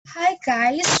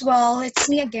guys, well, it's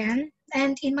me again.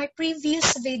 And in my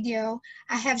previous video,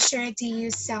 I have shared to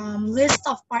you some list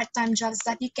of part-time jobs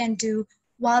that you can do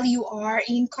while you are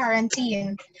in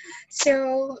quarantine.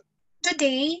 So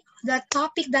today, the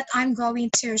topic that I'm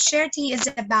going to share to you is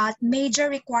about major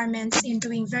requirements in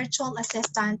doing virtual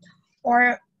assistant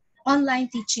or online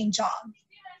teaching job.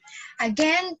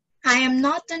 Again, I am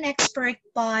not an expert,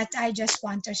 but I just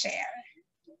want to share.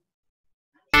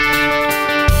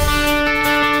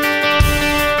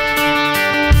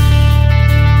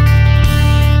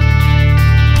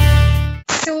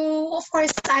 So, of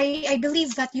course, I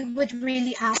believe that you would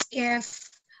really ask if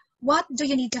what do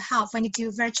you need to have when you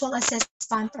do virtual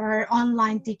assistant or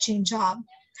online teaching job?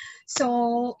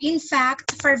 So, in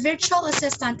fact, for virtual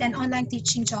assistant and online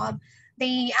teaching job,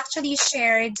 they actually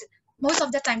shared, most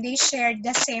of the time, they shared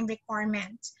the same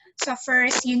requirement. So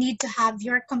first, you need to have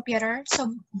your computer.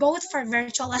 So both for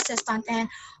virtual assistant and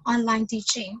online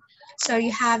teaching. So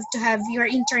you have to have your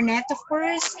internet, of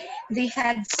course, the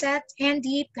headset, and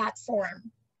the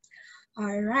platform.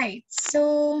 All right.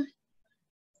 So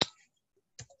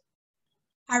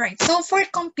for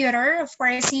computer, of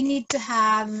course, you need to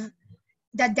have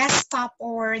the desktop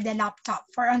or the laptop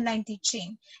for online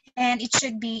teaching. And it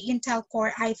should be Intel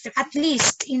Core i3, at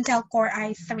least Intel Core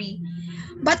i3.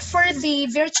 But for the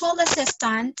virtual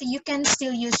assistant, you can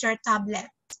still use your tablet.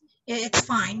 It's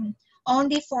fine.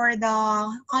 Only for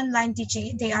the online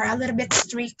teaching, they are a little bit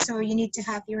strict, so you need to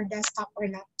have your desktop or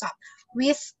laptop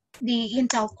with the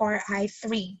Intel Core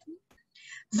i3.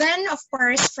 Then, of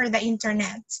course, for the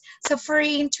internet. So for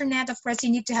internet, of course, you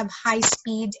need to have high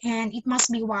speed and it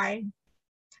must be wired.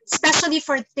 Especially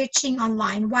for teaching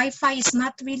online, Wi-Fi is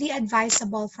not really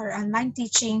advisable for online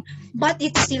teaching, but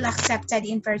it's still accepted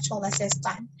in virtual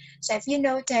assistant. So if you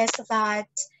notice that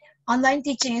online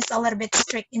teaching is a little bit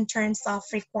strict in terms of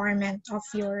requirement of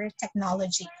your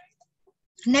technology.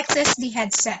 Next is the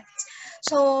headset.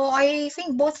 So I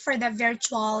think both for the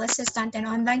virtual assistant and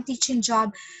online teaching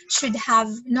job should have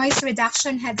noise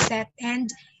reduction headset and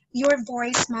your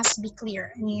voice must be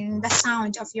clear. I mean, the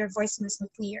sound of your voice must be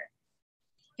clear.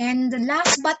 And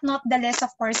last but not the least, of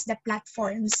course, the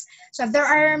platforms. So there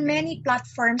are many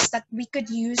platforms that we could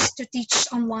use to teach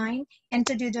online and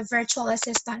to do the virtual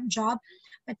assistant job.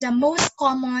 But the most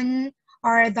common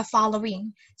are the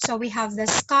following. So we have the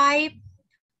Skype,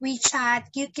 WeChat,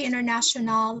 QQ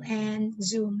International, and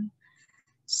Zoom.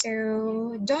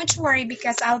 So don't worry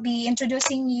because I'll be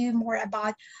introducing you more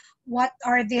about what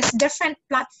are these different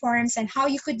platforms and how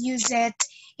you could use it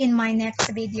in my next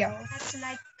video.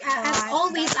 As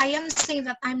always, I am saying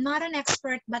that I'm not an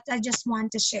expert, but I just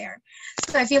want to share.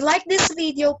 So if you like this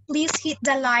video, please hit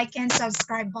the like and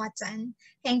subscribe button.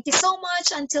 Thank you so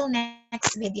much. Until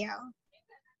next video.